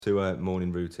To a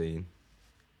morning routine,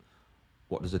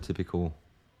 what does a typical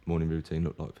morning routine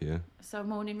look like for you? So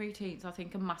morning routines, I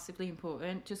think, are massively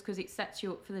important, just because it sets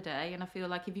you up for the day. And I feel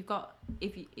like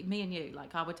me and you,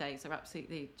 like our days are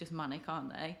absolutely just manic,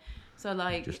 aren't they? So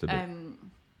Just a bit.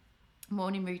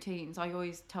 morning routines, I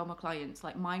always tell my clients,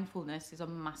 like, mindfulness is a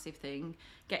massive thing.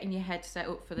 Getting your head set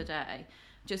up for the day,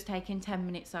 just taking 10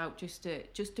 minutes out just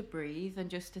to breathe and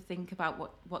just to think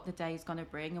about what the day's gonna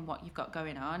bring and what you've got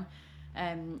going on.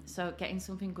 So getting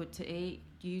something good to eat,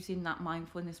 using that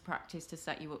mindfulness practice to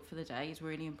set you up for the day is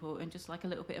really important. Just like a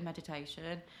little bit of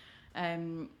meditation,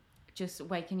 just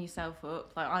waking yourself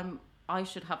up. I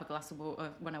should have a glass of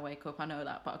water when I wake up. I know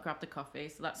that, but I grab the coffee,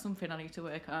 so that's something I need to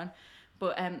work on.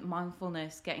 But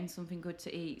mindfulness, getting something good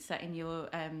to eat, setting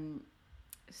yourself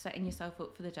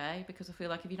up for the day, because I feel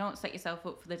like if you don't set yourself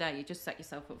up for the day, you just set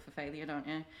yourself up for failure, don't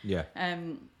you? Yeah.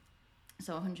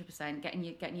 So 100%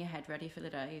 getting your head ready for the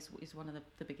day is one of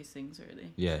the biggest things,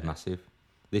 really. Yeah, So, massive.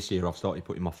 This year I've started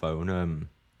putting my phone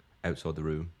outside the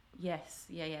room. yes,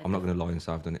 yeah. I'm not going to lie and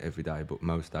say I've done it every day, but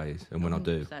most days. And when I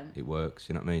do, 100%. it works.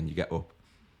 You know what I mean? You get up,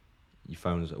 your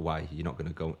phone's away. You're not going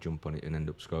to go jump on it and end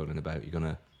up scrolling about. You're going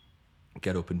to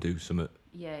get up and do something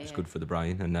that's good for the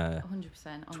brain. And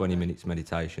 100%. 20 minutes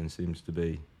meditation seems to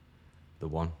be the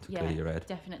one to clear your head.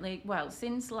 Definitely. Well,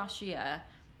 since last year,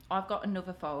 I've got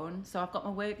another phone. So I've got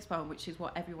my work phone, which is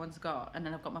what everyone's got, and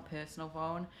then I've got my personal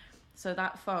phone. So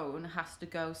that phone has to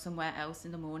go somewhere else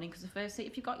in the morning, because the first thing,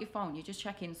 if you've got your phone, you just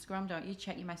check Instagram, don't you?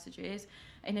 Check your messages.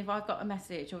 And if I've got a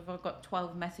message, or if I've got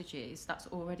 12 messages, that's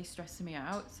already stressing me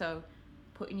out. So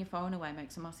putting your phone away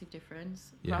makes a massive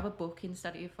difference. Yeah. Grab a book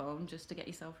instead of your phone just to get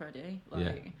yourself ready. I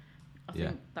Yeah, think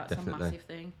that's definitely. a massive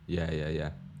thing.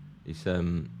 Yeah. It's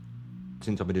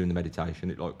since I've been doing the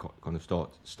meditation, it like kind of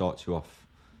starts you off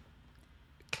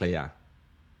clear,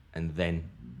 and then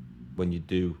when you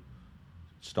do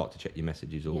start to check your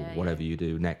messages or whatever you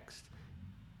do next,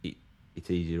 it's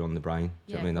easier on the brain. Do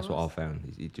you know what I mean? That's what I've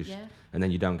found. It just and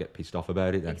then you don't get pissed off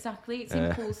about it then. Exactly. It's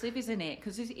impulsive, isn't it?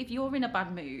 Because if you're in a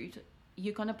bad mood,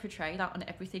 you're gonna portray that on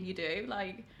everything you do.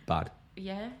 Like, bad.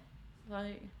 Yeah.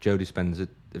 Like, Joe Dispenza.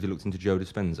 Have you looked into Joe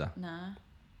Dispenza? nah.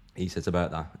 He says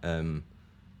about that.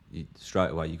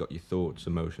 Straight away you got your thoughts,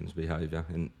 emotions, behaviour,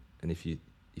 and if you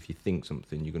think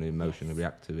something, you're going to emotionally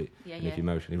react to it. And if you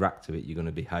emotionally react to it, you're going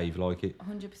to behave like it.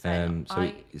 100%.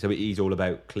 So it is all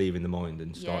about clearing the mind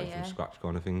and starting from scratch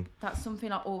kind of thing. That's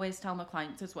something I always tell my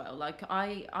clients as well. Like,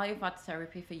 I've had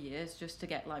therapy for years just to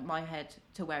get, like, my head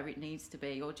to where it needs to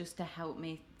be, or just to help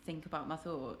me think about my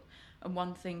thought. And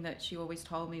one thing that she always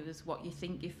told me was, what you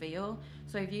think, you feel.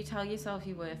 So if you tell yourself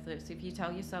you're worthless, if you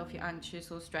tell yourself you're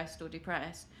anxious or stressed or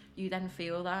depressed, you then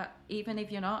feel that. Even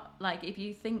if you're not, like, if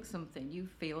you think something, you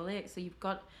feel it. So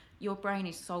your brain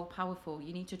is so powerful.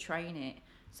 You need to train it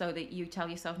so that you tell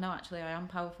yourself, no, actually, I am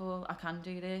powerful. I can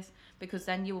do this. Because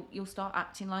then you'll start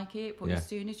acting like it. But as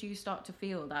soon as you start to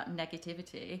feel that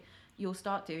negativity, you'll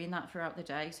start doing that throughout the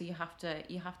day. So you have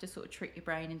to sort of trick your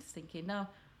brain into thinking, no,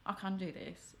 I can do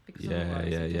this, because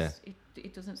otherwise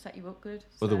it doesn't set you up good.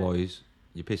 So. Otherwise,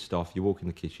 you're pissed off, you walk in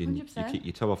the kitchen, 100%. you kick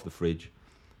your toe off the fridge,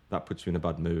 that puts you in a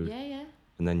bad mood. Yeah.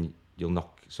 And then you'll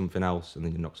knock something else, and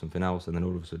then you knock something else, and then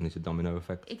all of a sudden it's a domino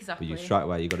effect. Exactly. But you straight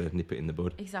away, you got to nip it in the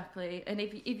bud. Exactly. And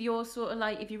if you're sort of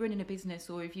like, if you're running a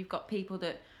business, or if you've got people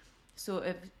that sort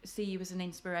of see you as an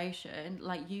inspiration,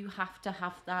 like, you have to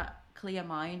have that clear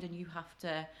mind, and you have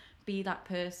to be that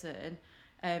person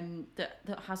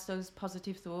that has those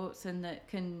positive thoughts, and that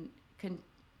can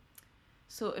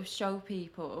sort of show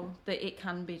people that it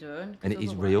can be done. And it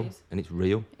is real. And it's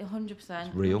real. 100%.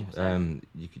 It's real. 100%.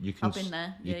 You can. I've been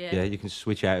there. You can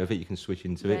switch out of it. You can switch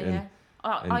into it. And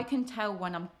I can tell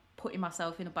when I'm putting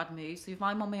myself in a bad mood. So if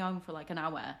I'm on my own for like an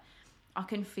hour, I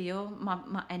can feel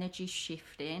my energy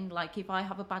shifting. Like, if I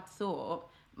have a bad thought,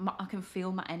 I can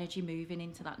feel my energy moving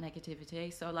into that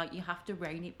negativity. So, like, you have to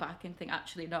rein it back and think,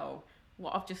 actually, no,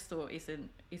 what I've just thought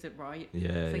isn't right. So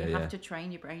you have to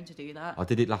train your brain to do that. I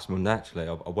did it last Monday, actually.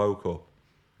 I woke up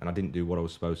and I didn't do what I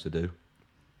was supposed to do.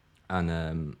 And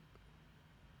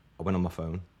I went on my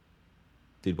phone,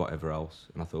 did whatever else,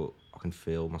 and I thought, I can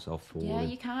feel myself falling. Yeah,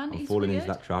 you can. I'm falling into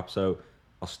that trap. So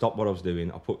I stopped what I was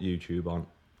doing. I put YouTube on.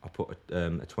 I put a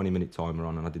 20-minute timer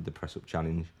on, and I did the press-up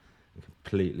challenge, and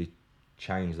completely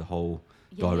changed the whole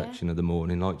direction of the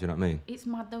morning. Like, do you know what I mean? It's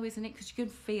mad though, isn't it? Because you can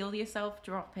feel yourself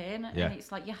drop in, and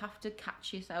it's like you have to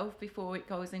catch yourself before it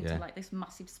goes into like this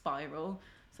massive spiral.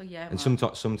 So and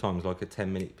sometimes like a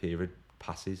 10-minute period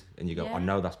passes, and you go, I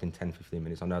know that's been 10-15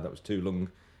 minutes. I know that was too long.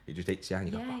 It just hits you, and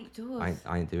you go, it does.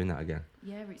 I ain't doing that again.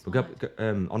 Yeah, it's but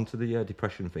onto the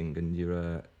depression thing, and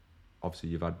you're obviously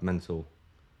you've had mental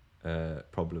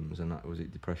problems, and that was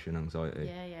it, depression, anxiety.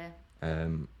 Yeah.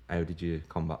 How did you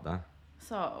combat that?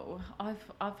 So I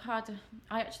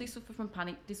actually suffer from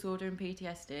panic disorder and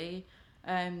PTSD.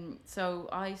 So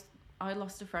I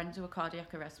lost a friend to a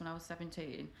cardiac arrest when I was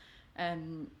 17.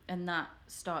 And that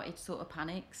started sort of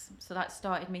panics. So that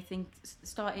started me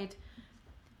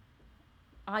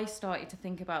I started to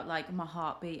think about like my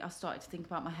heartbeat. I started to think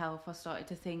about my health. I started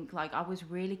to think like I was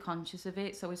really conscious of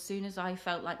it. So as soon as I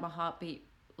felt like my heartbeat,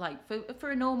 like for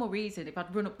a normal reason, if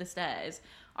I'd run up the stairs,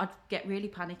 I'd get really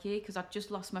panicky because I'd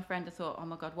just lost my friend. I thought, oh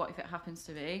my God, what if it happens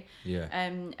to me? Yeah.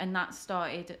 And that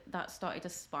started a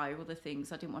spiral of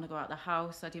things. I didn't want to go out the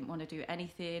house. I didn't want to do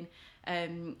anything.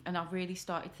 And I really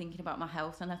started thinking about my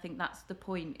health. And I think that's the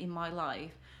point in my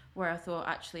life where I thought,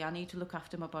 actually, I need to look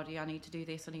after my body. I need to do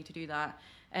this. I need to do that.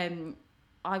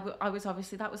 I was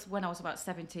obviously, that was when I was about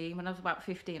 17. When I was about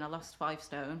 15, I lost 5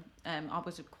 stone. I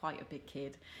was quite a big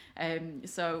kid.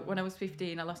 So when I was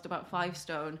 15, I lost about 5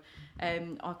 stone.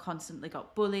 I constantly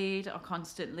got bullied. I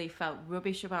constantly felt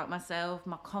rubbish about myself.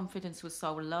 My confidence was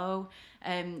so low.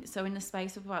 So in the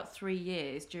space of about 3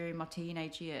 years during my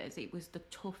teenage years, it was the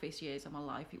toughest years of my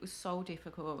life. It was so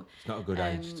difficult. It's not a good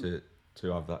age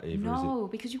to have that either, is it? No,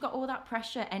 because you've got all that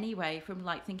pressure anyway from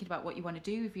like thinking about what you want to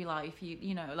do with your life.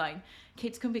 You know, like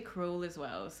kids can be cruel as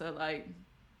well. So like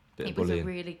it was a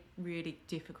really, really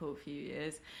difficult few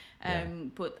years.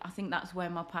 But I think that's where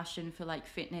my passion for like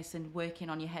fitness and working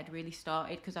on your head really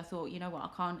started, because I thought, you know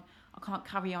what, I can't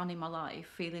carry on in my life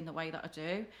feeling the way that I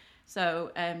do.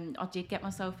 So I did get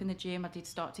myself in the gym. I did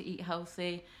start to eat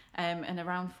healthy. And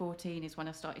around 14 is when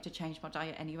I started to change my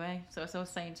diet anyway. So as I was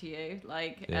saying to you,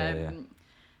 like,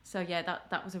 so yeah,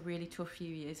 that was a really tough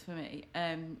few years for me.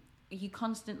 You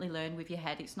constantly learn with your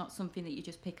head. It's not something that you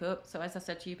just pick up. So as I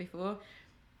said to you before,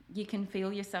 you can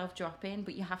feel yourself dropping,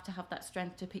 but you have to have that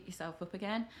strength to pick yourself up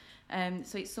again.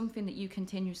 So it's something that you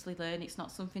continuously learn. It's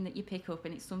not something that you pick up,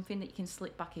 and it's something that you can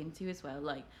slip back into as well.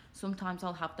 Like sometimes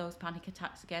I'll have those panic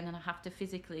attacks again, and I have to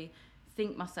physically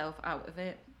think myself out of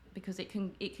it, because it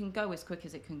can go as quick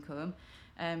as it can come.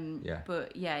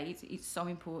 But yeah, it's so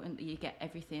important that you get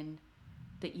everything,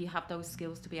 that you have those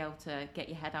skills to be able to get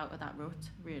your head out of that rut,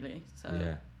 really. So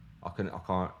yeah, I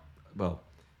can't. Well,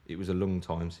 it was a long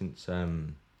time since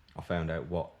I found out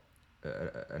what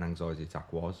an anxiety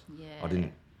attack was. Yeah.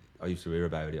 I used to hear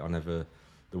about it.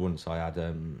 The once I had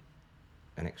an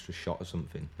extra shot or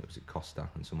something. It was at Costa,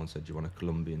 and someone said, "Do you want a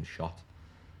Colombian shot?"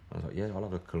 I was like, "Yeah, I'll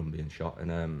have a Colombian shot."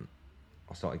 And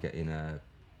I started getting a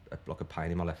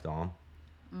pain in my left arm,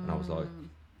 and I was like,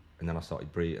 and then I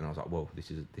started breathing, and I was like, "Whoa,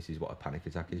 this is what a panic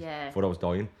attack is." Yeah. I thought I was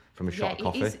dying from a shot of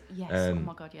coffee. Yes. Oh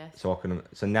my God, yes.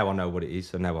 So now I know what it is.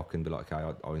 So now I can be like,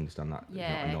 okay, I understand that.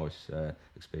 Yeah. It's not a nice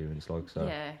experience, like so.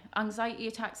 Yeah, anxiety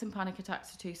attacks and panic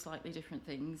attacks are 2 slightly different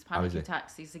things. Panic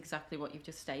attacks is exactly what you've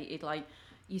just stated. Like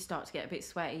you start to get a bit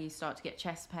sweaty, you start to get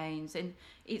chest pains, and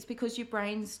it's because your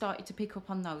brain started to pick up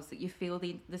on those, that you feel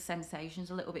the sensations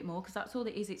a little bit more, because that's all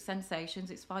it is. It's sensations.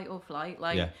 It's fight or flight.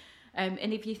 Like. Yeah.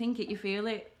 And if you think it, you feel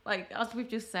it. Like, as we've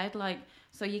just said, like,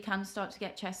 so you can start to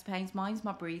get chest pains. Mine's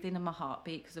my breathing and my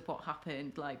heartbeat because of what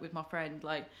happened, like, with my friend.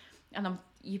 Like, and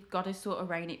you've got to sort of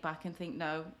rein it back and think,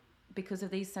 no, because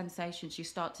of these sensations, you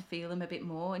start to feel them a bit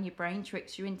more, and your brain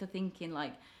tricks you into thinking,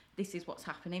 like, this is what's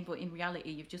happening, but in reality,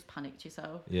 you've just panicked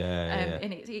yourself. Yeah.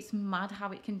 And it's mad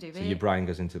how it can do it. So your brain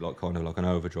goes into like kind of like an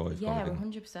overdrive. Yeah, kind of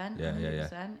 100%. Yeah.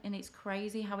 100%. And it's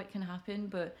crazy how it can happen,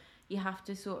 but you have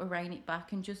to sort of rein it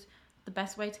back, and just the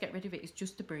best way to get rid of it is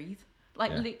just to breathe.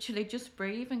 Like literally just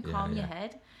breathe and calm your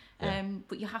head.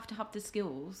 But you have to have the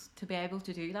skills to be able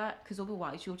to do that, because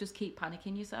otherwise you'll just keep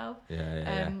panicking yourself.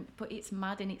 But it's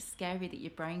mad and it's scary that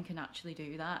your brain can actually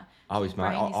do that. Oh, it's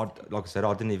mad. Like I said,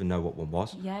 I didn't even know what one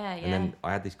was. Yeah. And then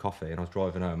I had this coffee and I was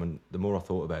driving home, and the more I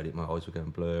thought about it, my eyes were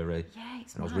going blurry. Yeah,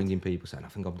 it's and mad. I was ringing people saying, I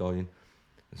think I'm dying. And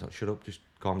it's like, shut up, just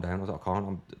calm down. I was like, I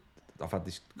can't. I've had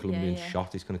this Colombian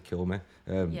shot. It's going to kill me.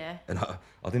 And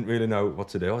I didn't really know what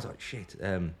to do. I was like, shit.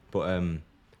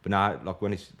 But now, like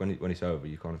when it's over,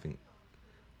 you kind of think,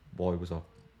 why was I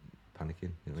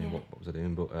panicking? You know what I mean? What was I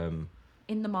doing? But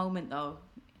in the moment though.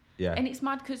 Yeah. And it's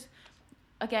mad because,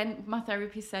 again, my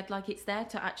therapist said, like, it's there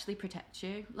to actually protect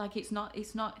you. Like, it's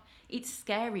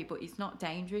scary, but it's not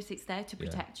dangerous. It's there to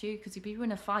protect you, because if you're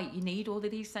in a fight, you need all of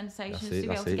these sensations to be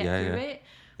able to get through it.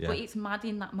 Yeah. But it's mad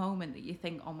in that moment that you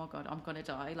think, oh my God, I'm going to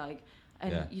die. Like,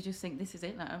 and you just think, this is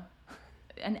it now.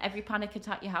 And every panic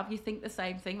attack you have, you think the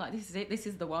same thing. Like, this is it. This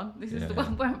is the one. This is the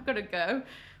one where I'm going to go.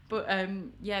 But,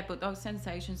 but those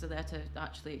sensations are there to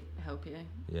actually help you.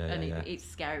 It's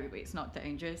scary, but it's not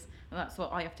dangerous. And that's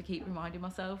what I have to keep reminding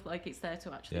myself. Like, it's there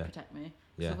to actually protect me.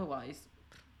 Because otherwise,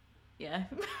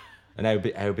 And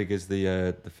how big has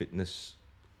the fitness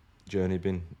journey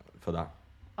been for that?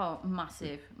 Oh,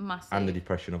 massive. And the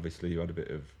depression, obviously, you had a bit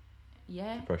of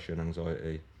Yeah. depression,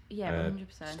 anxiety. Yeah,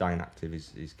 100%. Staying active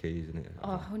is key, isn't it?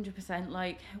 Oh, 100%.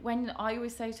 Like, when I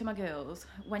always say to my girls,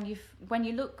 when you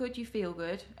look good, you feel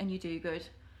good, and you do good.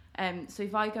 So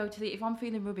if I'm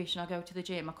feeling rubbish and I go to the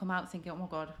gym, I come out thinking, oh my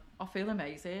God, I feel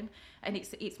amazing. And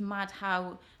it's mad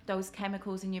how those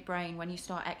chemicals in your brain when you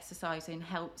start exercising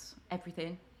helps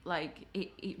everything. Like,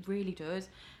 it really does.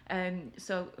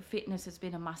 So fitness has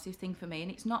been a massive thing for me, and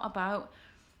it's not about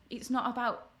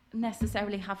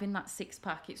necessarily having that six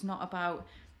pack. It's not about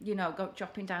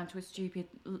dropping down to a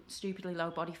stupidly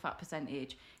low body fat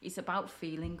percentage. It's about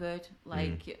feeling good.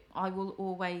 Like, I will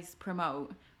always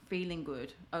promote feeling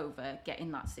good over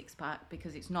getting that six pack,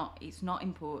 because it's not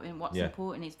important. What's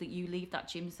important is that you leave that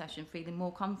gym session feeling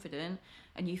more confident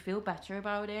and you feel better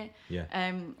about it.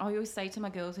 I always say to my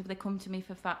girls, if they come to me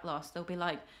for fat loss, they'll be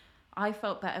like, I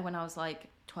felt better when I was like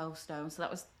 12 stone,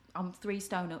 so I'm 3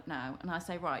 stone up now. And I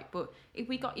say, right, but if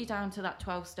we got you down to that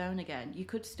 12 stone again, you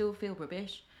could still feel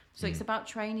rubbish. So it's about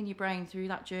training your brain through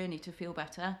that journey to feel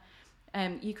better.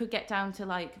 You could get down to,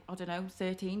 like, I don't know,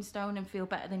 13 stone and feel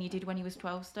better than you did when you was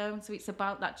 12 stone. So it's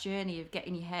about that journey of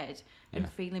getting your head and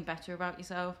feeling better about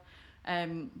yourself.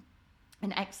 And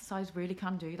exercise really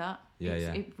can do that.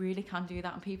 It really can do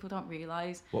that, and people don't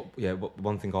realise.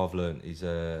 One thing I've learned is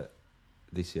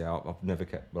this year I've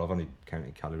only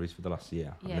counted calories for the last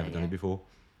year. I've never done it before,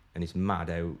 and it's mad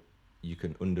how you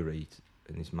can undereat,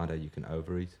 and it's mad how you can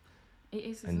overeat. It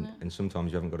is, isn't it? And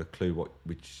sometimes you haven't got a clue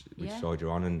which side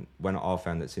you're on. And when I've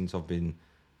found that since I've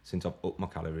upped my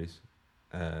calories,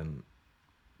 the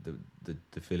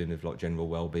feeling of like general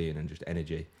well-being and just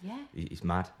energy, it's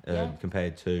mad.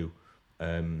 Compared to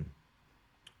like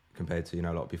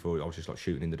before, I was just like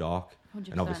shooting in the dark.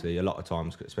 100%. And obviously a lot of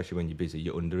times, especially when you're busy,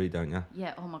 you undereat, don't you?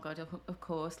 Yeah. Oh my God. Of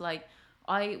course. Like,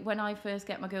 when I first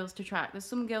get my girls to track, there's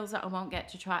some girls that I won't get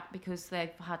to track because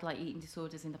they've had like eating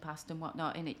disorders in the past and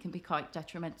whatnot, and it can be quite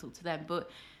detrimental to them. But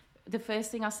the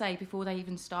first thing I say before they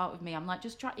even start with me, I'm like,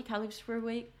 just track your calories for a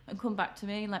week and come back to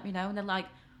me and let me know. And they're like,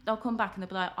 they'll come back and they'll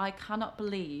be like, I cannot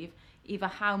believe either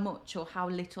how much or how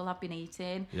little I've been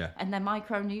eating. And their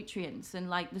micronutrients and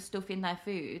like the stuff in their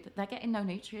food, they're getting no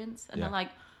nutrients. And they're like,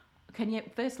 can you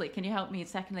help me? And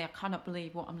secondly, I cannot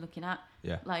believe what I'm looking at.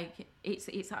 Like,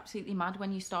 it's absolutely mad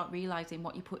when you start realising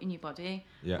what you put in your body.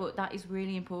 But that is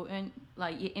really important.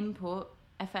 Like, your input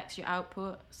affects your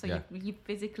output. So you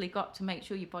physically got to make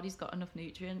sure your body's got enough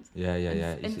nutrients.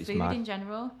 And It's food mad. in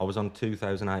general. I was on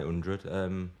 2,800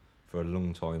 for a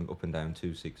long time, up and down,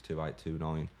 2,600, 2,800,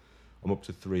 2,900. I'm up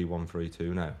to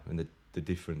 3,132 now, and the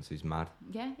difference is mad.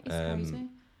 Yeah, it's crazy.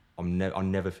 I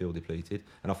never feel depleted,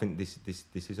 and I think this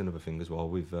is another thing as well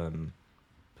with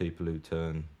people who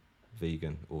turn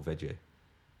vegan or veggie,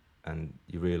 and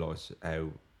you realise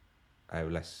how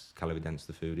less calorie dense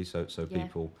the food is. So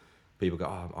people go,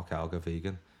 oh, okay, I'll go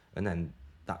vegan, and then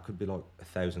that could be like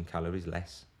 1,000 calories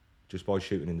less just by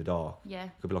shooting in the dark.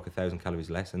 It could be like 1,000 calories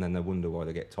less, and then they wonder why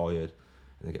they get tired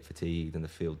and they get fatigued and they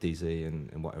feel dizzy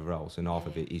and whatever else. And half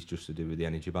of it is just to do with the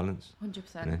energy balance.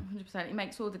 100%, 100%. It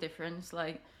makes all the difference.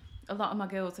 Like, a lot of my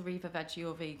girls are either veggie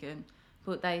or vegan,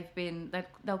 but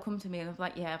they'll come to me and they're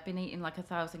like, yeah, I've been eating like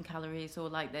 1,000 calories, or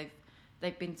like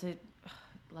they've been to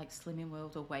like Slimming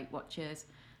World or Weight Watchers.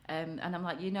 And I'm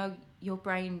like, your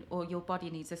brain or your body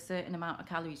needs a certain amount of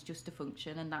calories just to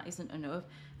function, and that isn't enough.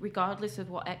 Regardless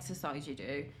of what exercise you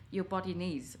do, your body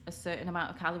needs a certain amount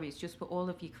of calories just for all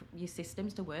of your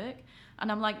systems to work.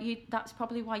 And I'm like, that's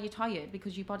probably why you're tired,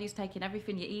 because your body's taking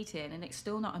everything you're eating and it's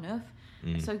still not enough.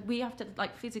 So we have to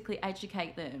like physically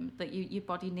educate them that your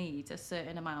body needs a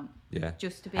certain amount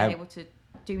just to be able to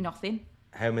do nothing.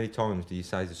 How many times do you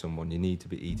say to someone you need to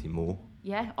be eating more?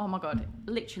 Yeah, oh my God,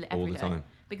 literally every all the day. Time.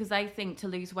 Because they think to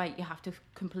lose weight you have to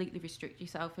completely restrict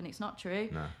yourself, and it's not true.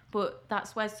 No. But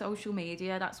that's where social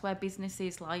media, that's where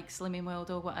businesses like Slimming World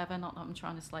or whatever, not that I'm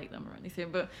trying to slate them or anything,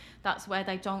 but that's where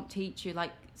they don't teach you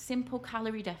like simple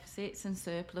calorie deficits and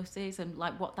surpluses and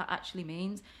like what that actually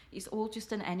means. It's all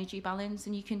just an energy balance,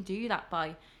 and you can do that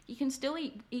you can still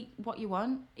eat what you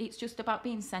want. It's just about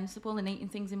being sensible and eating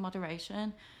things in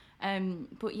moderation.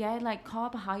 But yeah, like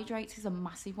carbohydrates is a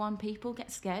massive one. People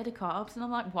get scared of carbs, and I'm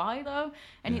like, why though?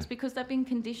 And it's because they've been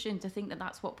conditioned to think that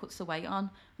that's what puts the weight on.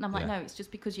 And I'm like, no, it's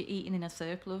just because you're eating in a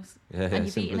surplus, and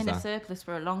you've eaten in a surplus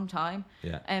for a long time.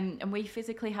 And we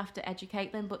physically have to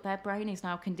educate them, but their brain is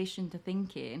now conditioned to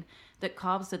thinking that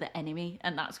carbs are the enemy,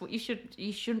 and that's what you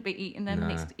shouldn't be eating them.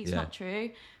 And it's not true.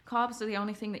 Carbs are the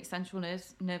only thing that central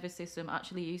nervous system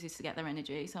actually uses to get their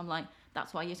energy. So I'm like,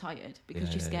 That's why you're tired,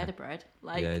 because you're scared of bread.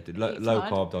 Like, yeah, it's low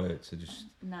hard. carb diets are just.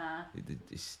 Nah.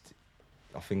 It's,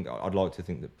 I think I'd like to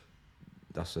think that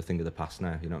that's a thing of the past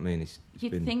now. You know what I mean? It's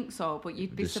You'd been, think so, but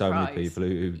you'd be there's surprised. so many people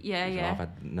who Yeah, who's like, yeah. I've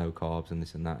had no carbs and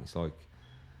this and that. It's like,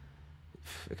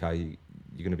 okay,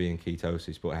 you're going to be in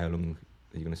ketosis, but how long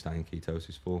are you going to stay in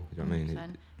ketosis for? You know what I mean?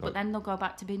 100%. But then they'll go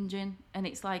back to binging, and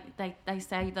it's like they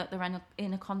say that they're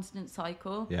in a constant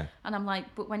cycle. Yeah, And I'm like,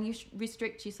 but when you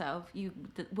restrict yourself, you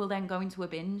will then go into a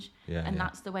binge, yeah, and yeah.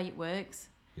 that's the way it works.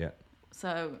 Yeah.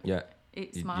 So Yeah,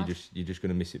 it's you're mad. just going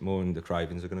to miss it more, and the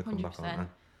cravings are going to come back, 100%. aren't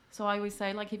So I always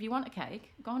say, like, if you want a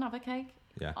cake, go and have a cake.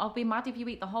 they? Yeah, I'll be mad if you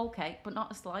eat the whole cake, but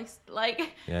not a slice.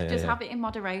 Like, yeah, just yeah. have it in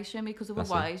moderation, because That's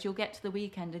it. otherwise you'll get to the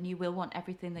weekend and you will want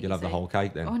everything that You'll you have the see. whole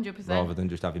cake then, 100%. rather than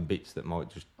just having bits that might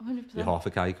just 100%. be half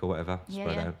a cake or whatever Yeah,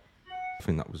 spread yeah. out. I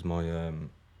think that was my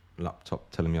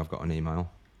laptop telling me I've got an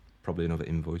email, probably another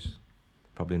invoice,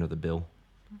 probably another bill,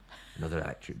 another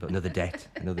electric, but another debt,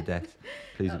 another debt.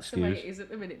 Please That's the way excuse. it is at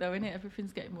the minute, though, isn't it?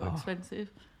 Everything's getting more Oh. expensive.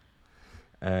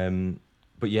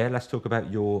 But yeah, let's talk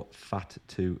about your fat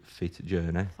to fit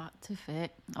journey. Fat to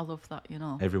fit. I love that, you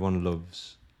know. Everyone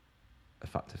loves a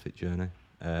fat to fit journey.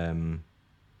 How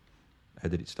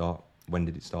did it start? When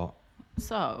did it start?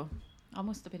 So, I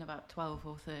must have been about 12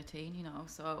 or 13, you know.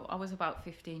 So, I was about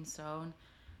 15 stone.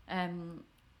 And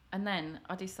then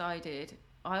I decided,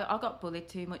 I got bullied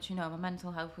too much, you know. My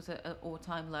mental health was at an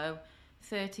all-time low.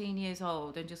 13 years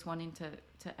old and just wanting to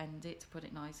end it, to put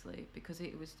it nicely, because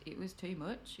it was too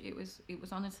much. It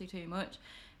was honestly too much.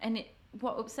 And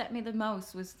what upset me the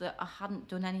most was that I hadn't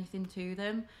done anything to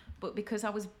them. But because I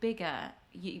was bigger,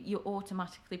 you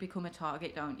automatically become a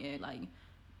target, don't you? Like,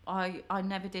 I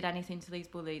never did anything to these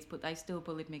bullies, but they still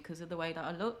bullied me because of the way that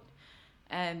I looked.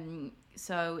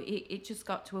 So it just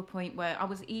got to a point where I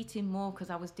was eating more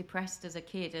because I was depressed as a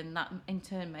kid, and that in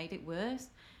turn made it worse.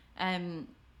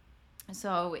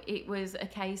 So it was a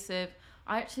case of,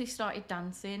 I actually started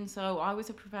dancing. So I was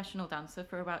a professional dancer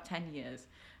for about 10 years.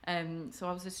 So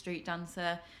I was a street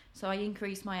dancer. So I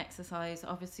increased my exercise,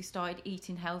 obviously started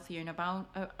eating healthier, and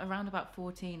around about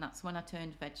 14, that's when I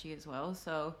turned veggie as well.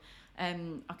 So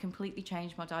I completely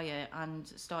changed my diet and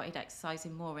started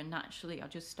exercising more, and naturally I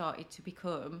just started to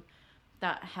become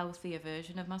that healthier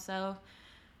version of myself.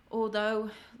 Although,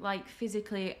 like,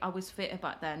 physically I was fitter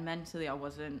back then, mentally I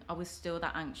wasn't. I was still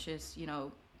that anxious, you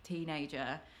know,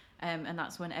 teenager. And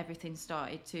that's when everything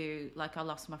started to, like, I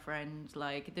lost my friend.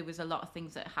 Like, there was a lot of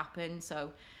things that happened.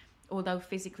 So although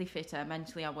physically fitter,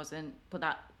 mentally I wasn't. But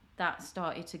that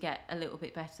started to get a little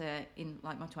bit better in,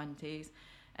 like, my 20s.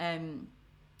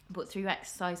 But through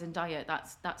exercise and diet,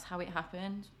 that's how it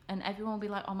happened. And everyone will be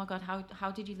like, oh my God,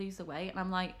 how did you lose the weight? And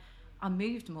I'm like, I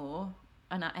moved more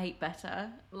and I ate better.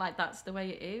 Like, that's the way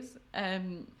it is.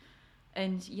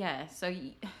 And yeah, so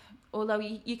although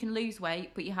you can lose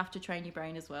weight, but you have to train your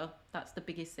brain as well. That's the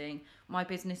biggest thing. My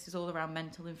business is all around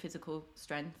mental and physical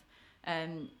strength.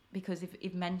 Because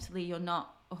if mentally you're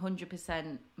not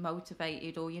 100%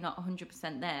 motivated, or you're not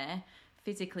 100% there,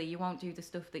 physically you won't do the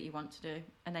stuff that you want to do,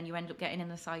 and then you end up getting in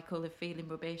the cycle of feeling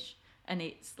rubbish. And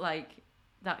it's like,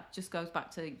 that just goes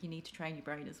back to, you need to train your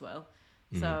brain as well.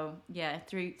 So yeah,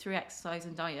 through exercise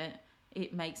and diet,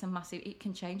 it makes a massive, it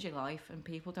can change your life, and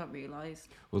people don't realise.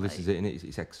 Well, this is it, innit?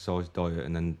 It's exercise, diet,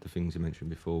 and then the things you mentioned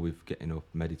before with getting up,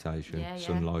 meditation, Yeah, yeah.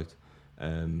 sunlight,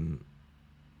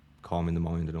 calming the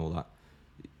mind and all that.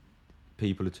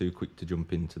 People are too quick to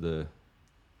jump into the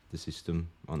system,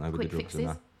 aren't they, with Quick the drugs fixes. and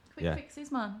that. Quick Yeah. fixes,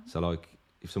 man. So, like,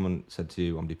 if someone said to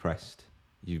you, I'm depressed,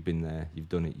 you've been there, you've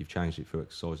done it, you've changed it through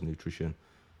exercise and nutrition,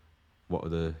 what are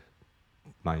the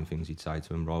main things you'd say to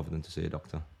them rather than to see a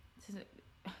doctor?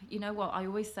 You know what I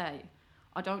always say?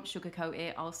 I don't sugarcoat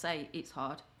it. I'll say it's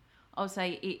hard. I'll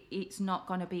say it's not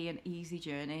going to be an easy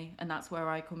journey, and that's where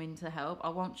I come in to help. I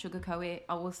won't sugarcoat it.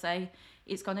 I will say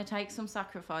it's going to take some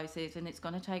sacrifices, and it's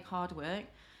going to take hard work.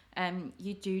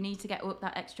 You do need to get up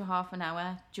that extra half an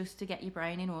hour just to get your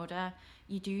brain in order.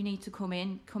 You do need to come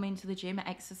into the gym,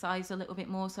 exercise a little bit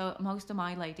more. So most of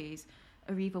my ladies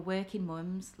are either working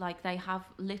mums, like they have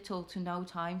little to no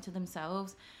time to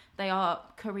themselves. They are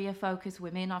career-focused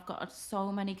women. I've got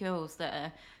so many girls that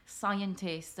are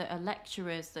scientists, that are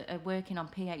lecturers, that are working on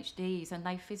PhDs, and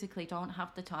they physically don't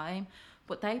have the time,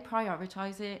 but they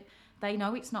prioritise it. They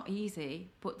know it's not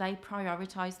easy, but they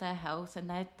prioritise their health, and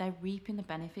they're reaping the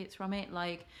benefits from it.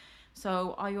 Like,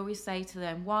 so I always say to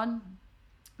them, one,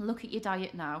 look at your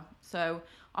diet now. So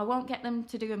I won't get them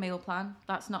to do a meal plan.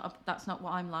 That's not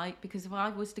what I'm like, because if I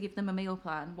was to give them a meal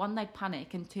plan, one, they'd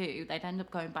panic, and two, they'd end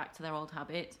up going back to their old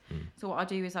habits. So what I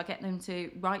do is I get them to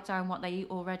write down what they eat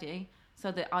already.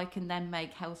 so that I can then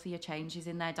make healthier changes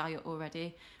in their diet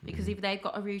already. Because if they've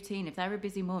got a routine, if they're a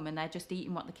busy mum and they're just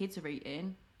eating what the kids are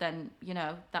eating, then, you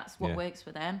know, that's what works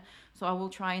for them. So I will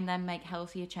try and then make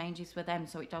healthier changes for them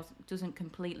so it doesn't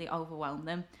completely overwhelm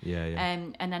them.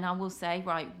 And then I will say,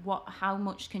 right, how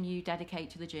much can you dedicate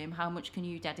to the gym? How much can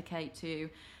you dedicate to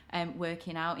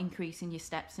working out, increasing your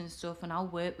steps and stuff? And I'll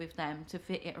work with them to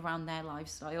fit it around their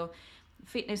lifestyle.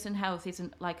 Fitness and health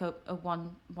isn't like a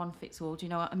one fits all. Do you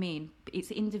know what I mean?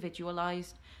 It's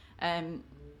individualized.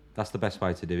 That's the best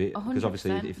way to do it, because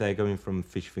obviously if they're going from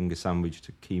fish finger sandwich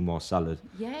to quinoa salad,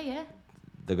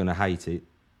 they're going to hate it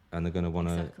and they're going to want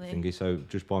to thingy. So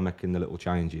just by making the little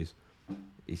changes,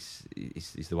 it's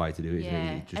the way to do it,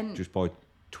 isn't it? Just by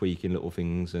tweaking little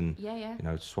things and you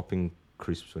know, swapping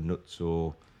crisps for nuts,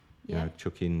 or you know,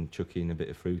 chucking a bit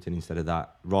of fruit in instead of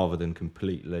that, rather than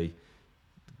completely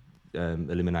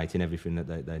eliminating everything that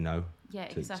they know.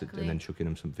 And then chucking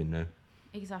them something new.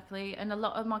 Exactly. And a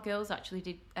lot of my girls actually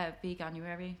did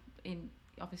veganuary in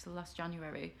obviously last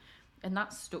January, and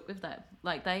that stuck with them.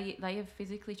 Like they have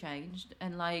physically changed,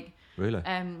 and like really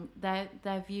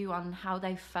their view on how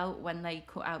they felt when they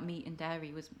cut out meat and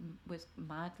dairy was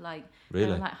mad. Like really,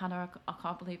 they were like, Hannah, I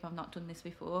can't believe I've not done this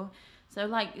before. So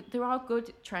like there are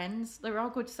good trends, there are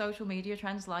good social media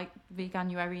trends like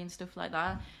veganuary and stuff like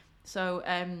that. So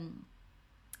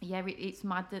it's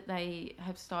mad that they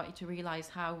have started to realise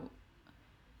how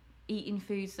eating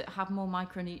foods that have more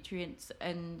micronutrients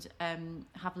and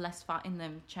have less fat in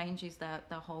them changes their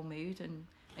whole mood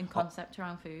and concept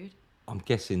around food. I'm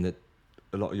guessing that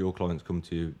a lot of your clients come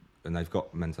to you and they've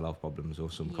got mental health problems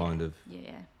or some kind of...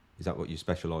 Is that what you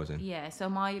specialise in? Yeah, so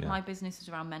my business is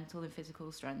around mental and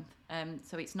physical strength.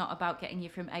 So it's not about getting you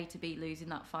from A to B, losing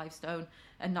that 5 stone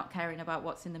and not caring about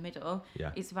what's in the middle.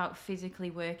 Yeah. It's about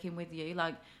physically working with you.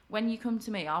 Like when you come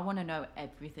to me, I want to know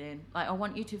everything. Like I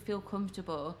want you to feel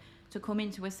comfortable to come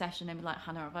into a session and be like,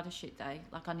 Hannah, I've had a shit day.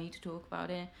 Like I need to talk about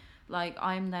it. Like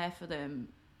I'm there for them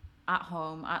at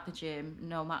home, at the gym,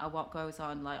 no matter what goes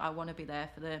on. Like I want to be there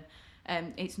for them.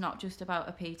 It's not just about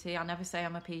a PT. I never say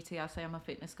I'm a PT, I say I'm a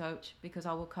fitness coach, because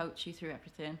I will coach you through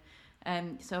everything.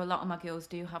 So a lot of my girls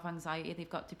do have anxiety, they've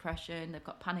got depression, they've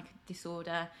got panic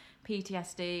disorder,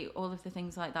 PTSD, all of the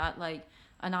things like that. Like,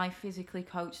 and I physically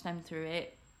coach them through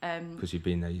it. Because you've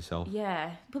been there yourself.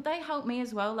 Yeah, but they help me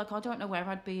as well. Like I don't know where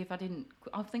I'd be if I didn't.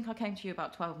 I think I came to you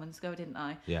about 12 months ago, didn't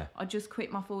I? Yeah. I just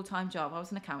quit my full-time job. I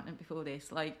was an accountant before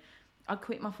this. Like I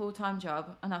quit my full-time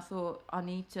job and I thought I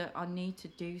need to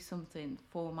do something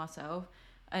for myself.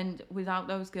 And without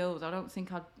those girls, I don't think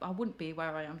I wouldn't be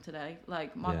where I am today.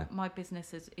 Like my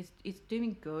business is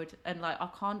doing good, and like I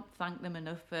can't thank them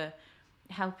enough for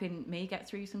helping me get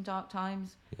through some dark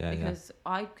times. Because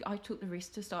I took the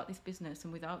risk to start this business,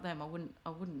 and without them I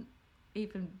wouldn't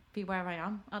even be where I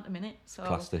am at the minute. So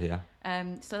class to hear.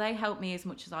 So they help me as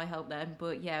much as I help them.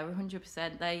 But yeah,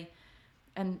 100%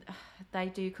 they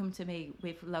do come to me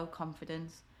with low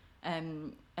confidence,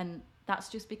 and that's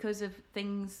just because of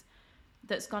things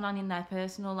that's gone on in their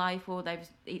personal life, or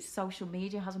it's social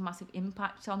media has a massive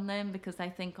impact on them, because they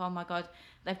think, oh my god,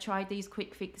 they've tried these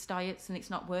quick fix diets and it's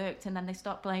not worked, and then they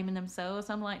start blaming themselves.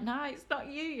 I'm like, no, it's not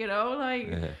you know,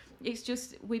 like it's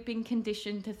just we've been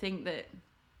conditioned to think that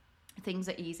things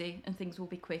are easy and things will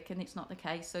be quick, and it's not the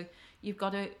case. So you've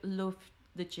got to love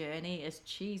the journey, as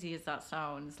cheesy as that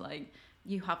sounds. Like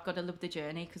you have got to love the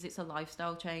journey, because it's a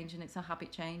lifestyle change and it's a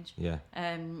habit change.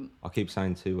 I keep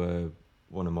saying to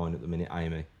one of mine at the minute,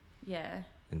 Amy,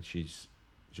 and she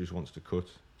just wants to cut.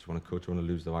 She want to cut, she want to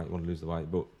lose the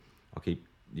weight, but I keep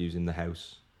using the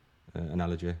house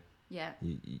analogy.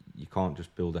 You can't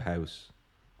just build a house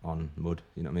on mud,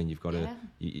 you know what I mean? You've got to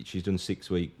she's done 6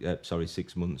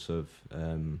 months of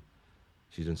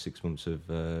she's done 6 months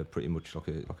of pretty much like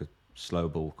a slow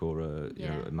bulk or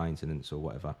a maintenance or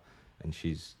whatever, and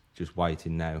she's just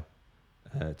waiting now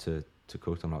to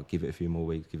cut. I'm like, give it a few more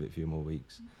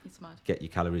weeks. It's mad. Get your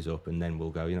calories up, and then we'll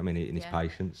go. You know what I mean? Eating is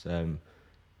patience.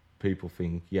 People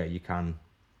think, you can.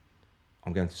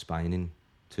 I'm going to Spain in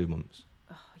 2 months.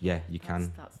 Oh, you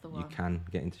can. That's the one. You can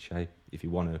get into shape if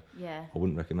you want to. Yeah. I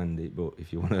wouldn't recommend it, but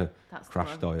if you want to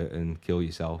crash diet and kill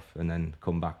yourself and then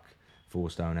come back 4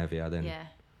 stone heavier, then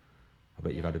I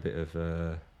bet you've had a bit of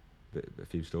a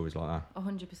few stories like that.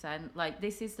 100%. Like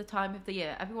this is the time of the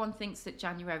year. Everyone thinks that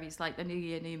January is like the new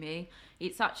year, new me.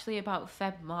 It's actually about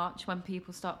Feb, March when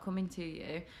people start coming to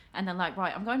you and they're like,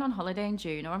 right, I'm going on holiday in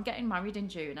June, or I'm getting married in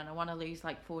June and I want to lose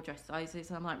like 4 dress sizes.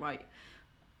 And I'm like, right,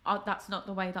 that's not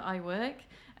the way that I work.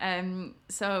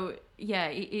 So yeah,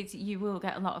 you will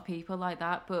get a lot of people like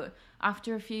that, but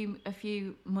after a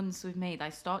few months with me, they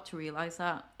start to realise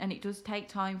that, and it does take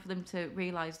time for them to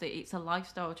realise that it's a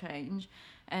lifestyle change.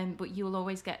 But you'll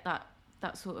always get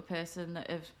that sort of person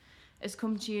that has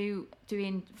come to you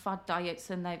doing fad diets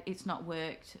and it's not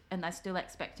worked, and they're still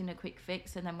expecting a quick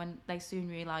fix, and then when they soon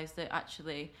realise that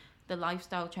actually the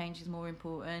lifestyle change is more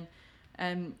important.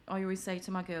 I always say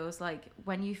to my girls, like,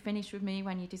 when you finish with me,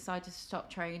 when you decide to stop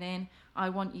training, I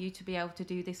want you to be able to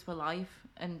do this for life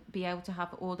and be able to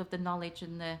have all of the knowledge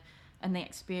and the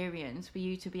experience for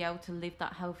you to be able to live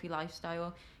that healthy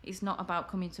lifestyle. It's not about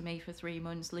coming to me for 3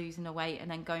 months, losing a weight, and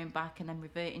then going back and then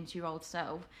reverting to your old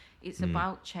self. It's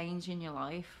about changing your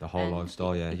life. The whole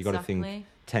lifestyle, yeah. You got to think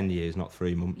 10 years, not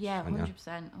 3 months. Yeah,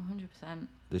 100%,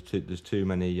 100%. There's too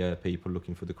many people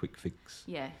looking for the quick fix.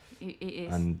 Yeah, it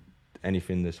is. And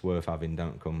anything that's worth having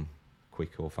don't come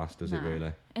quick or fast, does it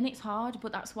really? And it's hard,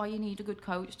 but that's why you need a good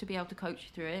coach to be able to coach you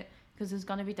through it. Because there's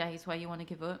going to be days where you want to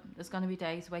give up. There's going to be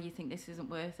days where you think this isn't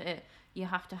worth it. You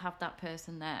have to have that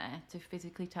person there to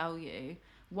physically tell you,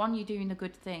 one, you're doing a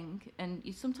good thing. And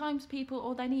sometimes people,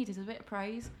 all they need is a bit of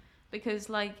praise. Because,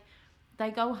 like,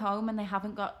 they go home and they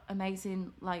haven't got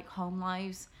amazing, like, home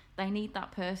lives. They need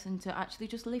that person to actually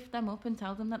just lift them up and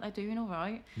tell them that they're doing all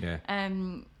right. Yeah.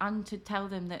 And to tell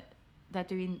them that they're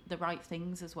doing the right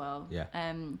things as well. Yeah.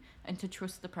 And to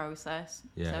trust the process.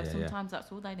 Yeah, so sometimes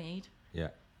that's all they need. Yeah.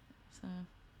 So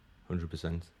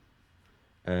 100%.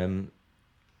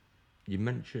 You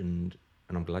mentioned,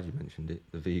 and I'm glad you mentioned it,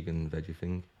 the vegan veggie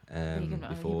thing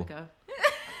before.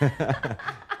 Here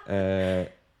we go.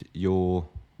 Your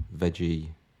veggie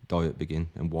diet begin,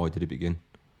 and why did it begin?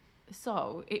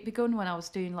 So it began when I was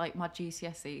doing like my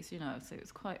GCSEs, you know, so it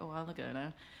was quite a while ago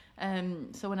now.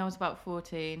 So when I was about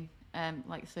 14,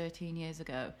 like 13 years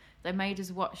ago, they made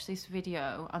us watch this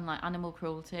video on like animal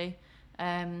cruelty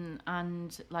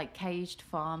and like caged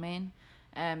farming.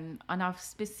 And I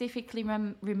specifically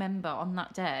remember on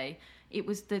that day, it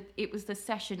was the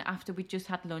session after we just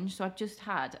had lunch. So I'd just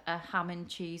had a ham and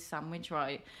cheese sandwich,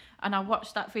 right? And I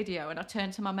watched that video and I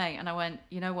turned to my mate and I went,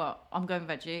 you know what? I'm going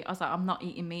veggie. I was like, I'm not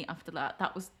eating meat after that.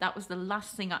 That was the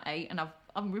last thing I ate, and I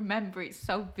remember it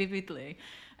so vividly.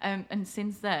 And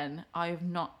since then, I have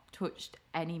not touched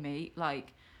any meat.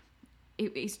 Like,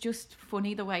 it's just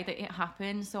funny the way that it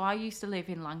happened. So I used to live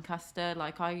in Lancaster.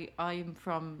 Like, I'm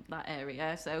from that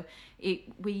area. So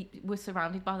we were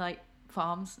surrounded by like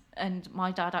farms, and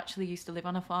my dad actually used to live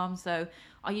on a farm. So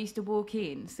I used to walk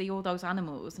in, see all those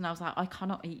animals, and I was like, I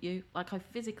cannot eat you. Like, I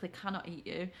physically cannot eat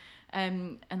you.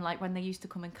 And like when they used to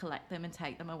come and collect them and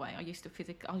take them away, I used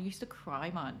to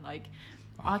cry, man. Like,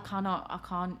 I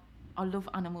can't. I love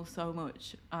animals so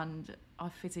much, and I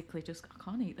physically just I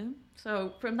can't eat them.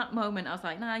 So from that moment, I was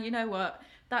like, nah, you know what?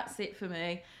 That's it for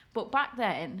me. But back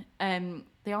then,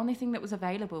 the only thing that was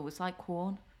available was like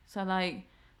corn. So like,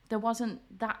 there weren't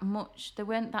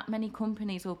that many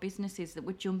companies or businesses that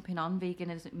were jumping on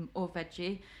veganism or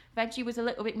veggie. Veggie was a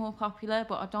little bit more popular,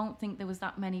 but I don't think there was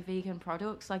that many vegan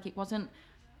products. Like, it wasn't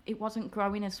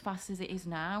growing as fast as it is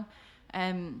now.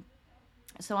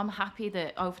 So I'm happy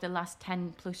that over the last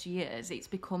 10 plus years, it's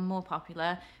become more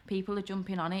popular. People are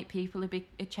jumping on it. People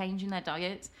are changing their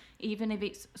diets, even if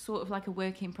it's sort of like a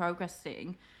work in progress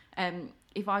thing.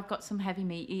 If I've got some heavy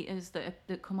meat eaters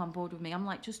that come on board with me, I'm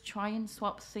like, just try and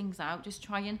swap things out. Just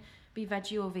try and be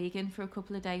veggie or vegan for a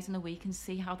couple of days in a week and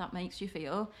see how that makes you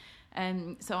feel.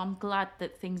 So I'm glad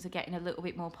that things are getting a little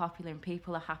bit more popular and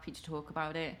people are happy to talk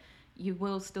about it. You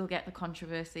will still get the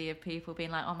controversy of people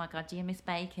being like, oh my God, do you miss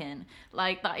bacon?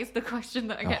 Like, that is the question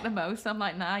that I get the most. I'm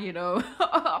like, nah, you know,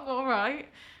 I'm all right.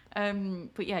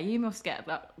 But yeah, you must get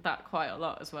that quite a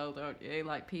lot as well, don't you?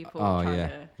 Like, people trying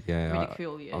to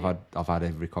ridicule you. I've had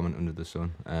every comment under the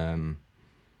sun.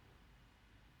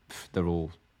 They're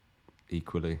all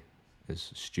equally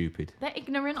as stupid. They're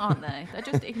ignorant, aren't they? They're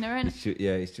just ignorant.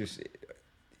 It's just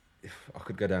I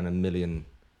could go down a million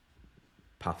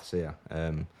paths here, so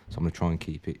I'm gonna try and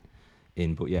keep it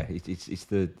in. But yeah, it's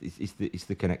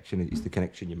the connection. It's the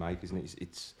connection you make, isn't it?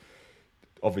 It's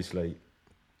obviously,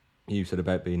 you said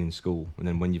about being in school, and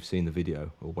then when you've seen the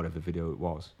video or whatever video it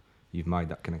was, you've made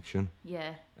that connection.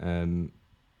 Yeah. And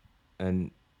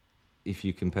if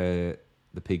you compare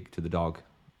the pig to the dog,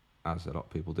 as a lot of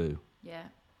people do, yeah,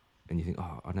 and you think,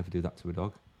 oh, I'd never do that to a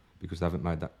dog because they haven't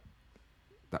made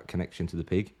that connection to the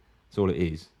pig. That's all it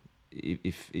is.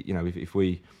 If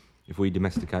we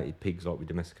domesticated pigs like we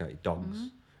domesticated dogs,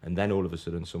 and then all of a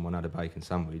sudden someone had a bacon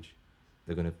sandwich,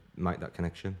 they're going to make that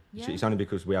connection. Yeah. It's only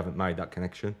because we haven't made that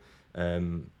connection.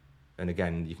 And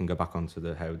again, you can go back onto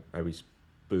the how he's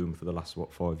boomed for the last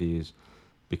 5 years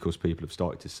because people have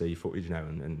started to see footage now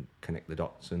and connect the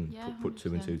dots and Yeah, put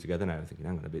two and 100%. two together now. Thinking,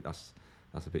 hang on a bit, that's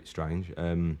a bit strange.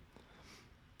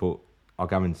 But I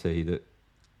guarantee that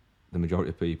the majority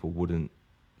of people wouldn't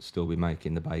still be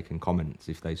making the bacon comments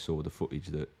if they saw the footage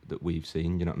that we've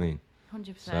seen. You know what I mean?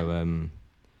 100%. So,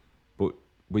 but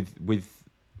with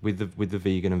the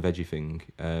vegan and veggie thing,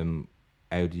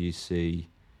 how do you see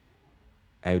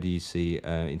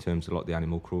in terms of like the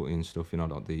animal cruelty and stuff? You know,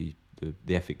 like the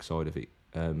ethics side of it.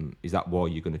 Is that why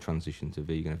you're going to transition to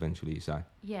vegan eventually? You say?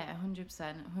 Yeah,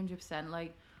 100%.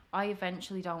 Like, I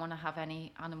eventually don't want to have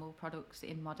any animal products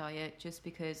in my diet just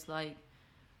because, like,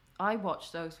 I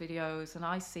watch those videos and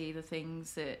I see the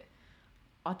things that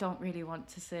I don't really want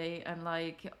to see, and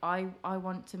like I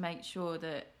want to make sure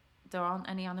that there aren't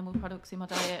any animal products in my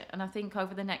diet. And I think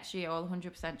over the next year I'll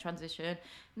 100% transition.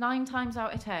 9 times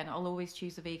out of 10 I'll always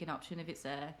choose the vegan option if it's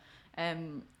there.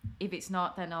 If it's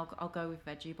not, then I'll go with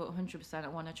veggie. But 100% I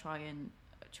want to try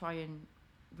and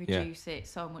reduce it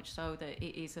so much so that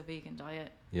it is a vegan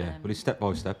diet. Yeah, but it's step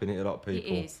by step, innit? A lot of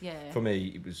people. It is, yeah. For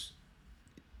me, it was.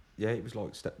 Yeah, it was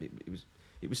like step.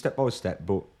 It was step by step,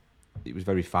 but it was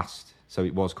very fast. So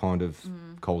it was kind of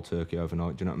cold turkey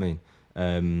overnight. Do you know what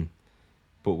I mean?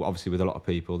 But obviously, with a lot of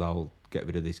people, they'll get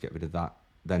rid of this, get rid of that,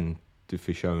 then do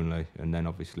fish only, and then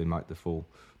obviously make the full,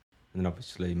 and then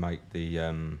obviously make the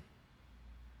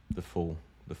full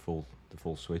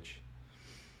switch.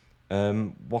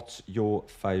 What's your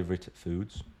favourite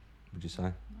foods? Would you say?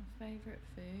 My favourite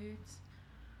foods.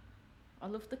 I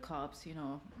love the carbs, you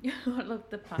know. I love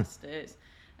the pastas.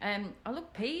 I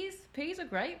love peas. Peas are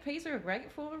great. Peas are a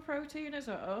great form of protein as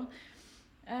well.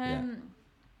 I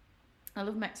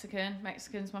love Mexican.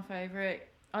 Mexican's my favourite.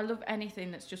 I love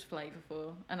anything that's just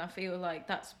flavourful, and I feel like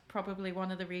that's probably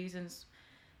one of the reasons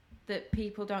that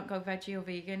people don't go veggie or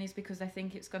vegan is because they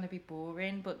think it's going to be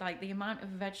boring. But like the amount of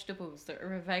vegetables that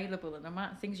are available and the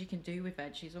amount of things you can do with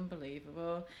veg is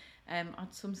unbelievable. Add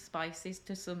some spices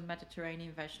to some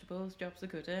Mediterranean vegetables. Jobs are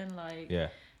good, and like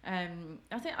I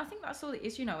think that's all it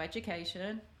is. You know,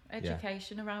 education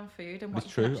around food and what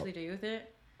you can actually do with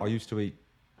it. I used to eat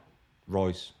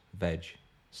rice, veg,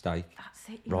 steak. That's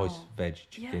it. Rice, veg,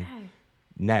 chicken. Yeah.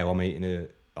 Now I'm eating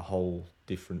a whole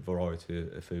different variety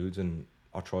of foods, and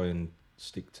I try and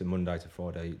stick to Monday to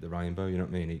Friday, eat the rainbow. You know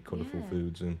what I mean? Eat colourful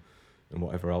foods and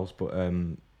whatever else. But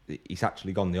it's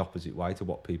actually gone the opposite way to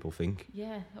what people think.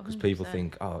 Yeah, 100%. Because people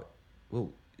think, oh, well,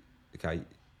 okay,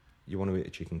 you want to eat a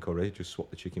chicken curry, just swap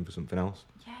the chicken for something else.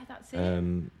 Yeah, that's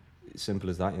it. Simple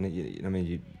as that. You know what I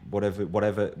mean?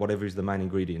 Whatever is the main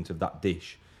ingredient of that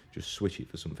dish, just switch it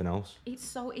for something else. It's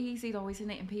so easy though, isn't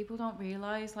it? And people don't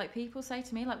realise. Like, people say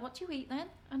to me, like, what do you eat then?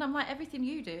 And I'm like, everything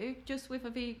you do, just with a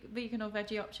vegan or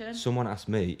veggie option. Someone asked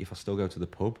me if I still go to the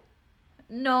pub.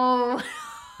 No.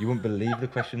 You wouldn't believe the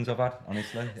questions I've had,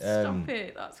 honestly. Stop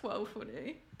it. That's well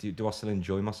funny. Do I still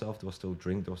enjoy myself? Do I still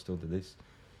drink? Do I still do this?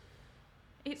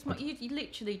 It's you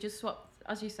literally just swap,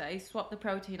 as you say, swap the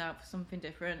protein out for something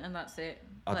different, and that's it.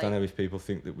 I don't know if people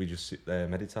think that we just sit there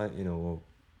meditating, or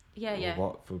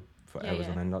what for hours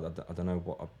on end. I don't know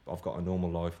what. I've got a normal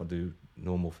life. I do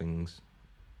normal things.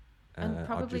 And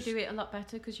probably do it a lot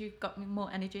better because you've got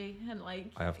more energy and like.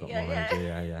 I have got more energy.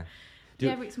 Yeah.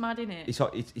 It's mad, innit?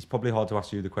 It's probably hard to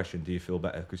ask you the question. Do you feel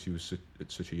better because you were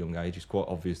at such a young age? It's quite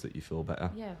obvious that you feel better.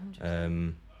 Yeah,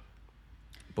 100%.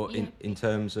 But in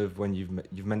terms of when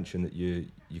you've mentioned that your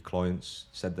clients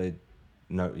said they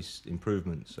noticed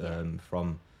improvements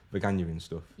from Veganuary and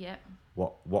stuff. Yeah.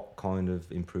 What kind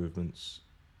of improvements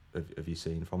have you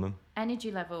seen from them?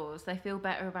 Energy levels. They feel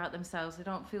better about themselves. They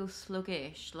don't feel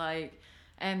sluggish. Like,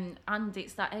 and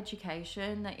it's that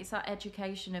education. It's that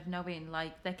education of knowing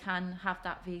like they can have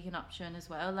that vegan option as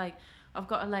well. Like, I've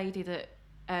got a lady that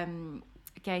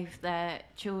gave their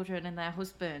children and their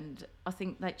husband, I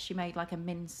think that she made like a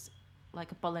mince,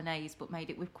 like a bolognese, but made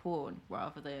it with corn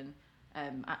rather than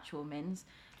actual mince.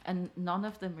 And none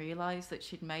of them realised that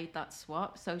she'd made that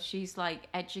swap. So she's like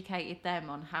educated them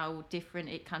on how different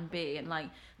it can be, and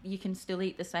like you can still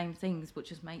eat the same things but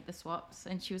just make the swaps.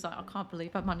 And she was like, I can't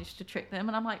believe I managed to trick them.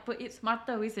 And I'm like, but it's mad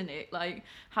though, isn't it? Like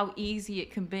how easy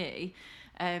it can be.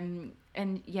 And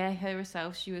yeah,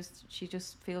 herself, she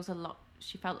just feels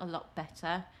she felt a lot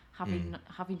better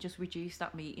having just reduced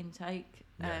that meat intake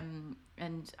and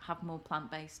have more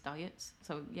plant-based diets.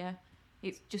 So yeah,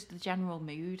 it's just the general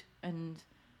mood and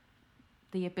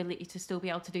the ability to still be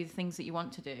able to do the things that you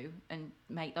want to do and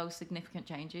make those significant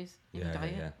changes in your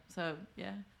diet. Yeah. So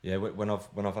yeah, when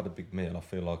I've had a big meal, I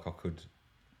feel like I could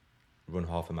run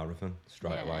half a marathon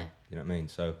straight away. You know what I mean?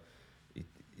 So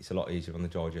it's a lot easier on the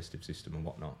digestive system and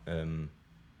whatnot.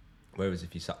 Whereas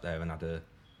if you sat there and had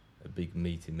a big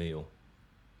meaty meal,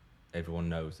 everyone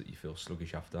knows that you feel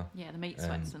sluggish after. Yeah, the meat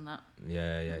sweats and that.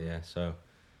 Yeah. So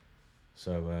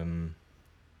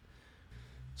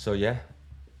yeah.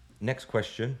 Next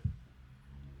question.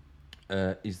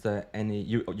 Is there any...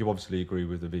 You obviously agree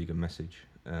with the vegan message,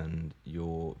 and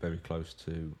you're very close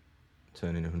to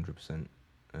turning 100%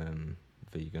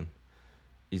 vegan.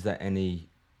 Is there any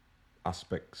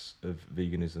aspects of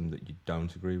veganism that you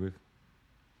don't agree with?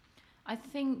 I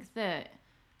think that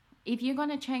if you're going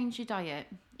to change your diet,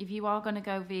 if you are going to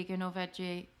go vegan or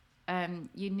veggie,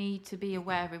 you need to be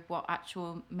aware of what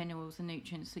actual minerals and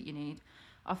nutrients that you need.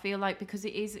 I feel like because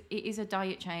it is a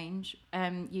diet change,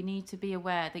 you need to be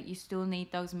aware that you still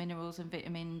need those minerals and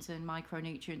vitamins and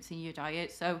micronutrients in your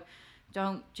diet. So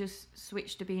don't just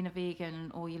switch to being a vegan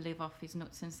and all you live off is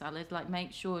nuts and salad. Like,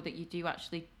 make sure that you do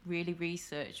actually really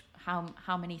research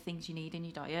how many things you need in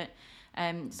your diet.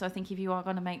 So I think if you are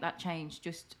going to make that change,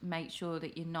 just make sure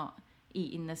that you're not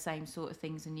eating the same sort of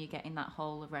things and you're getting that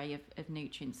whole array of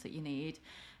nutrients that you need.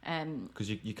 Because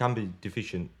you can be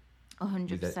deficient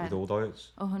 100%. with all diets.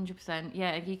 100%.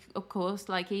 Yeah, of course.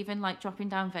 Like, even like dropping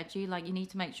down veggie, like you need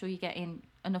to make sure you're getting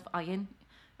enough iron,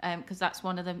 because that's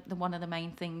one of the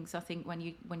main things I think when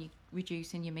you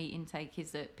reducing your meat intake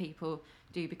is that people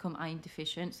do become iron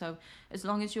deficient. So as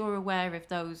long as you're aware of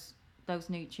those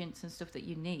nutrients and stuff that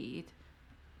you need,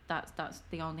 that's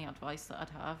the only advice that I'd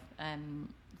have,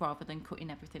 rather than cutting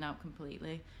everything out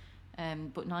completely.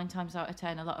 But 9 times out of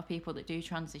 10, a lot of people that do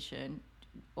transition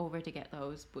already get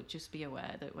those, but just be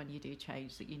aware that when you do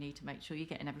change, that you need to make sure you're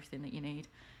getting everything that you need,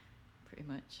 pretty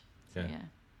much. So, yeah.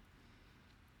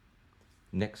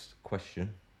 Next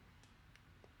question.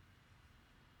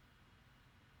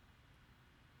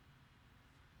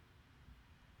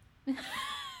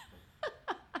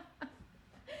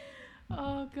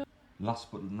 Oh god. Last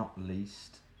but not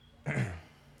least,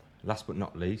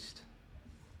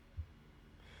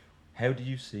 how do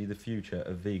you see the future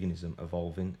of veganism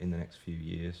evolving in the next few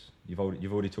years? You've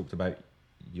already talked about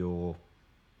your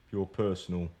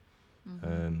personal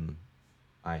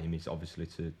aim is obviously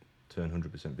to turn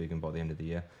 100% vegan by the end of the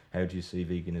year. How do you see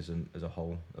veganism as a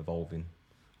whole evolving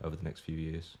over the next few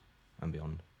years and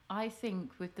beyond? I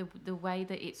think with the way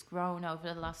that it's grown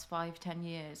over the last 5-10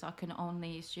 years, I can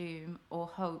only assume or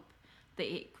hope that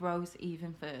it grows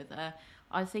even further.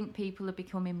 I think people are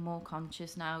becoming more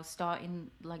conscious now,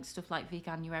 starting like stuff like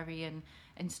Veganuary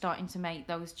and starting to make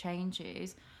those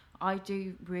changes. I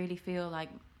do really feel like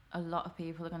a lot of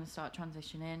people are going to start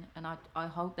transitioning, and I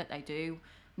hope that they do,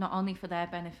 not only for their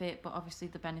benefit, but obviously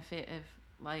the benefit of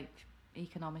like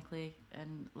economically,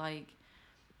 and like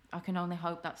I can only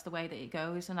hope that's the way that it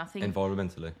goes. And I think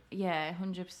environmentally, yeah,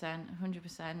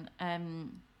 100%.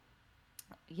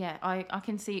 Yeah, I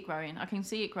can see it growing. I can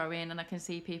see it growing, and I can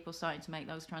see people starting to make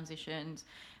those transitions.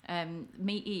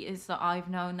 Meat eaters that I've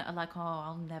known that are like, oh,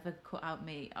 I'll never cut out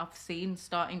meat, I've seen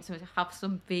starting to have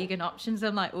some vegan options.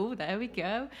 I'm like, oh, there we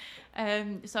go.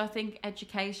 So I think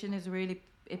education is really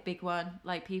a big one.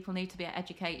 Like, people need to be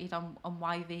educated on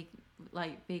why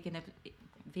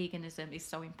veganism is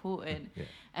so important. Yeah.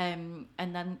 And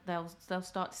then they'll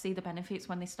start to see the benefits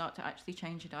when they start to actually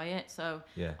change your diet. So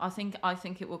yeah, I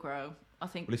think it will grow. Well,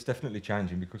 it's definitely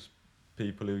changing, because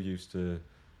people who used to,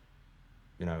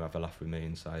 have a laugh with me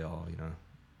and say, oh,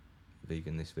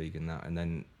 vegan this, vegan that, and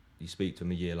then you speak to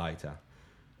them a year later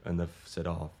and they've said,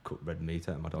 oh, I've cut red meat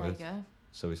out of my diet. There you go.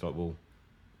 So it's like, well,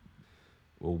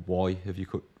 why have you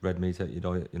cut red meat out of your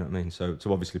diet? You know what I mean? So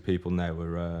obviously people now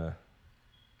are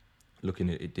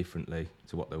looking at it differently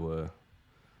to what they were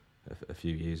a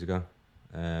few years ago.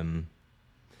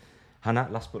 Hannah,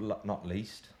 last but not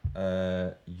least,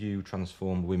 you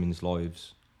transform women's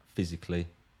lives physically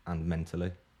and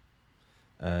mentally.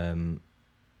 There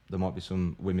might be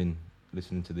some women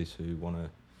listening to this who want to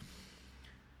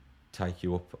take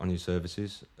you up on your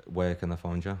services. Where can they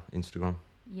find you? Instagram?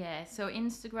 Yeah, so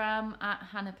Instagram at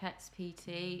Hannah Pets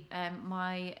PT.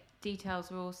 My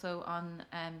details are also on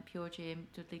Pure Gym,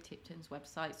 Dudley Tipton's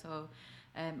website. So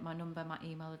my number, my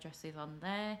email address is on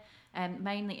there.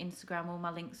 Mainly Instagram, all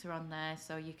my links are on there,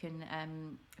 so you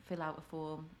can fill out a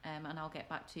form and I'll get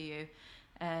back to you.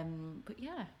 But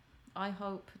yeah, I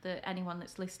hope that anyone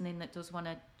that's listening that does want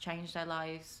to change their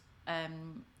lives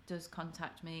does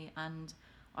contact me, and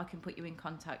I can put you in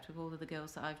contact with all of the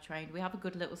girls that I've trained. We have a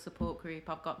good little support group.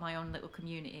 I've got my own little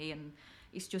community, and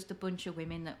it's just a bunch of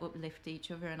women that uplift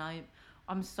each other, and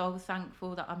I'm so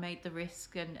thankful that I made the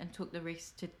risk and took the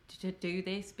risk to do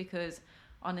this, because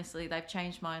honestly they've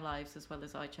changed my lives as well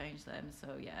as I changed them. So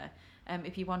yeah,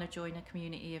 if you want to join a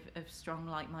community of strong,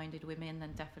 like-minded women,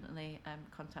 then definitely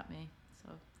contact me. So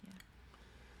yeah.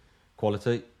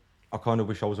 Quality. I kind of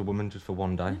wish I was a woman just for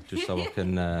one day, just so I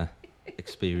can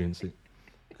experience it.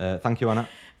 Thank you, Anna.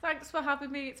 Thanks for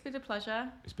having me. It's been a pleasure.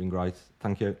 It's been great.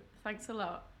 Thank you. Thanks a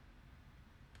lot.